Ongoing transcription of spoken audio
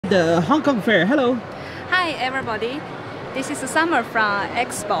the Hong Kong Fair. Hello. Hi everybody, this is Summer from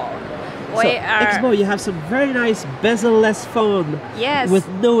Expo. Expo, you have some very nice bezel-less phone. Yes. With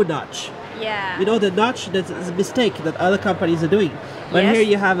no notch. Yeah. You know the notch, that's a mistake that other companies are doing. But Yes. here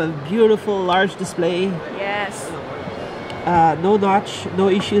you have a beautiful large display. Yes. No notch, no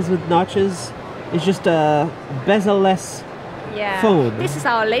issues with notches. It's just a bezel-less phone. This is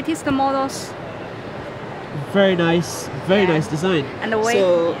our latest models. Very nice, very nice design. And the weight.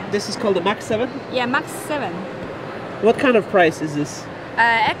 So this is called the Max-7? Yeah, Max-7. What kind of price is this?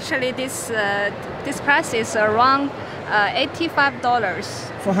 Actually, this price is around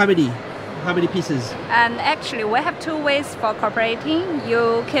 $85. For how many? How many pieces? And actually, we have two ways for cooperating.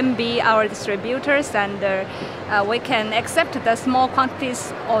 You can be our distributors, and we can accept the small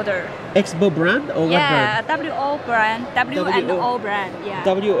quantities order. X-Obrand or what brand? W&Obrand. W&Obrand. Yeah.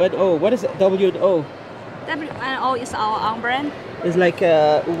 W&O. What is it? W&O? W&O is our own brand. It's like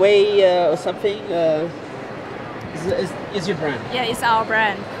Way or something. Is your brand? Yeah, it's our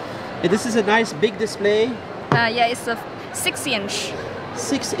brand. This is a nice big display. Yeah, it's a 6-inch.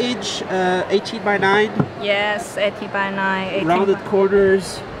 6-inch, 18 by 9. Yes, 18 by 9. 18 Rounded by...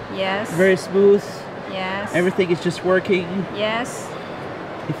 corners. Yes. Very smooth. Yes. Everything is just working. Yes.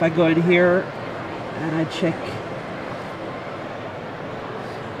 If I go in here and I check.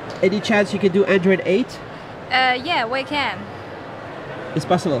 Any chance you can do Android 8? Yeah, we can. It's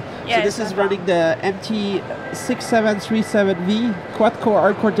possible. Yeah, so this is running the MT6737V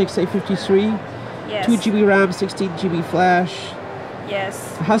quad-core Cortex A53, yes. 2 GB RAM, 16 GB flash.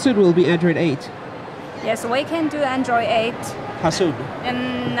 Yes. How soon will be Android 8? Yes, we can do Android 8. How soon?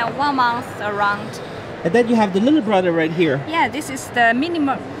 In 1 month around. And then you have the little brother right here. Yeah, this is the mini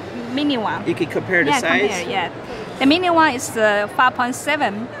one. You can compare the size. Compare, yeah. The mini one is the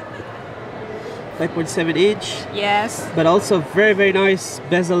 5.7. 5.7 inch. Yes. But also very, very nice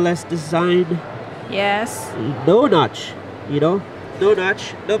bezel-less design. Yes. No notch, you know? No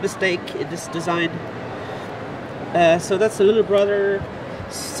notch, no mistake in this design. So that's the little brother,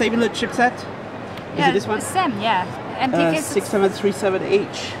 same little chipset. Is it this one? Same, yeah.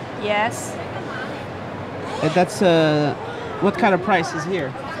 MT6737H. Yes. And that's what kind of price is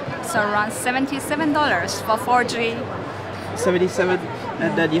here? It's around $77 for 4G. 77,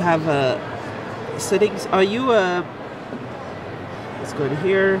 and then you have settings. Are you? Let's go to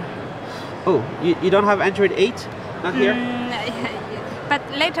here. Oh, you don't have Android 8? Not here. But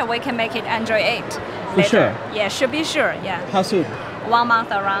later we can make it Android 8. For sure. Yeah, should be sure. Yeah. How soon? 1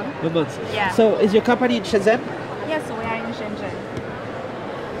 month around. 1 month. Yeah. So is your company in Shenzhen? Yes, we are in Shenzhen.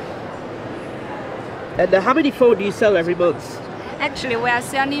 And how many phones do you sell every month? Actually, we are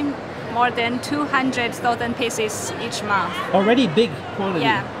selling more than 200,000 pieces each month. Already big quantity.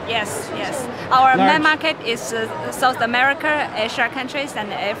 Yeah. Yes. Yes. Our main market is South America, Asia countries,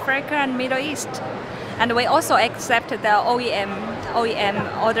 and Africa and Middle East. And we also accept the OEM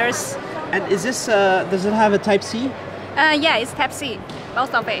orders. And is this? Does it have a Type C? Yeah, it's Type C.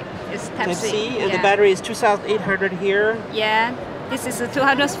 Both of it is Type C. And the battery is 2,800 here. Yeah, this is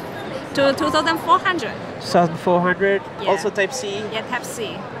 200 to 2,400. 2,400. Yeah. Also Type C. Yeah, Type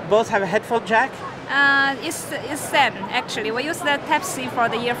C. Both have a headphone jack. It's same actually. We use the Type C for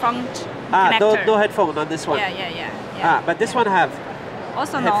the earphone connector. No headphone on this one. Yeah. But this one have.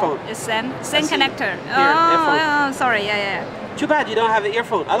 Also headphone. no, it's same connector. Earphone. Sorry. Yeah. Too bad you don't have an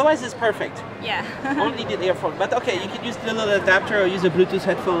earphone. Otherwise, it's perfect. Yeah. Only need earphone. But okay, you can use the little adapter or use a Bluetooth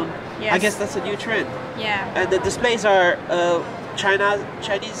headphone. Yes. I guess that's a new trend. Yeah. And the displays are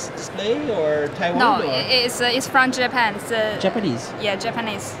Chinese display or Taiwan? No, or? it's from Japan. It's, Japanese. Yeah,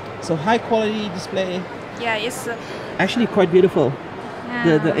 Japanese. So high quality display. Yeah, it's actually quite beautiful.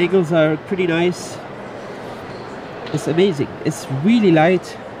 Yeah. The angles are pretty nice. It's amazing. It's really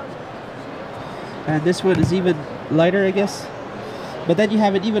light. And this one is even lighter, I guess. But then you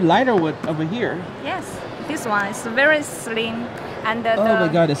have an even lighter one over here. Yes, this one is very slim. And oh my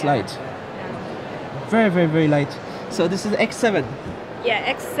god, it's light. Yeah. Very, very, very light. So this is X7.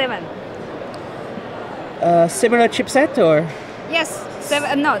 Yeah, X7. Similar chipset or? Yes,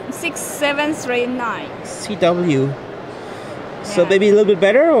 6739. CW. So maybe a little bit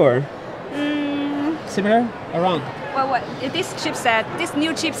better or? Similar? Around? Well, this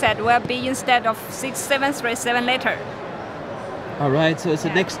new chipset will be instead of 6737 later. Alright, so it's a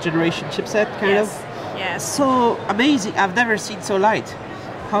next generation chipset kind of? Yes. So amazing, I've never seen so light.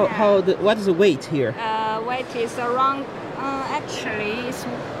 What is the weight here? Weight is around, actually it's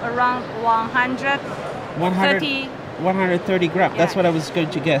around 130 grams. That's what I was going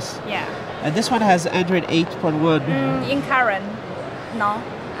to guess. Yeah. And this one has Android 8.1. In current, no,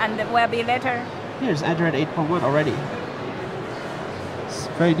 and will be later. Here's Android 8.1 already.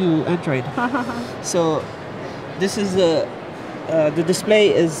 very new Android. So this is the display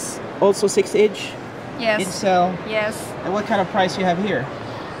is also 6-inch. Yes. In cell. Yes. And what kind of price you have here?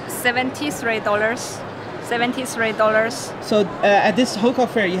 $73. $73. So at this Hong Kong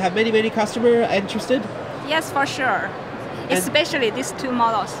fair, you have many customers interested. Yes, for sure. And Especially these two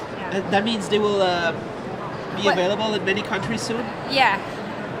models. Yeah. and that means they will be available in many countries soon. Yeah.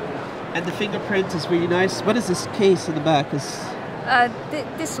 And the fingerprint is really nice. What is this case in the back?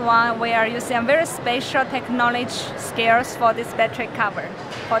 This one we are using a very special technology skills for this battery cover,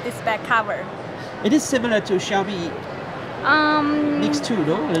 for this back cover. It is similar to Xiaomi Mix 2,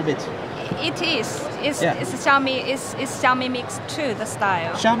 no? A little bit. It is. It's Xiaomi Mix 2, the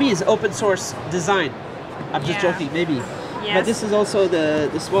style. Xiaomi is open source design. I'm just joking, maybe. Yes. But this is also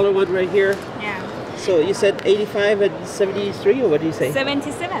the smaller one right here. Yeah. So you said 85 and 73, or what do you say?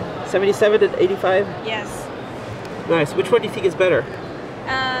 77. 77 and 85? Yes. Nice. Which one do you think is better?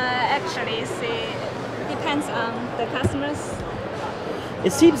 Actually, it depends on the customers.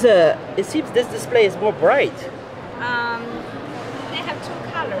 It seems this display is more bright. They have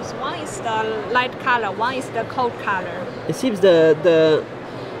two colors. One is the light color. One is the cold color. It seems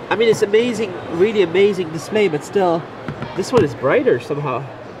I mean, it's amazing, really amazing display, but still, this one is brighter somehow.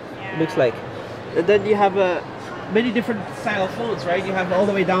 Yeah. It looks like. And then you have many different style phones, right? You have all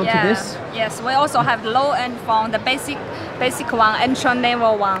the way down to this. Yes, we also have low-end phone, the basic one,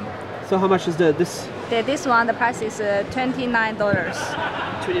 entry-level one. So how much is this? This one, the price is $29.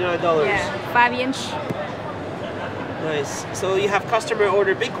 $29. Yeah, 5-inch. Nice. So you have customer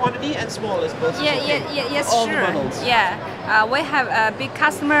order big quantity and small as both. Yes, all sure. the models. Yeah, we have a big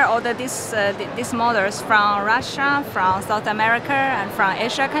customer order these models from Russia, from South America, and from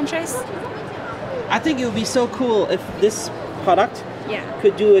Asia countries. I think it would be so cool if this product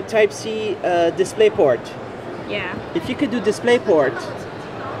could do a Type-C display port. Yeah. If you could do display port,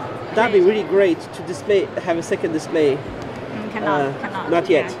 that'd be really great to have a second display. Cannot. Not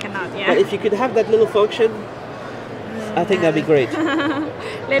yet. Yeah, cannot. Yeah. But if you could have that little function, I think that'd be great.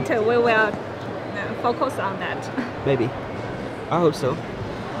 Later we will focus on that. Maybe. I hope so.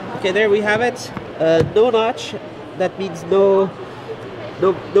 Okay, there we have it. No notch. That means no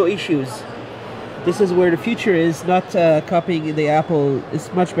issues. This is where the future is, not copying the Apple. It's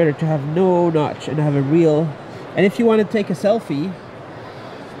much better to have no notch and have a real. And if you want to take a selfie,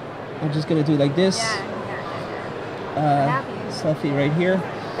 I'm just gonna do like this. Selfie right here.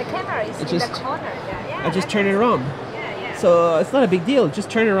 The camera is in the corner. I just turn it around. So it's not a big deal. Just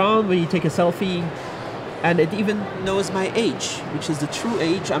turn it around when you take a selfie, and it even knows my age, which is the true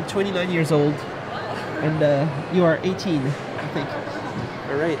age. I'm 29 years old, and you are 18, I think.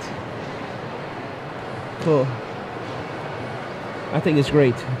 All right. Cool. I think it's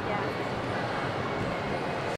great. Yeah.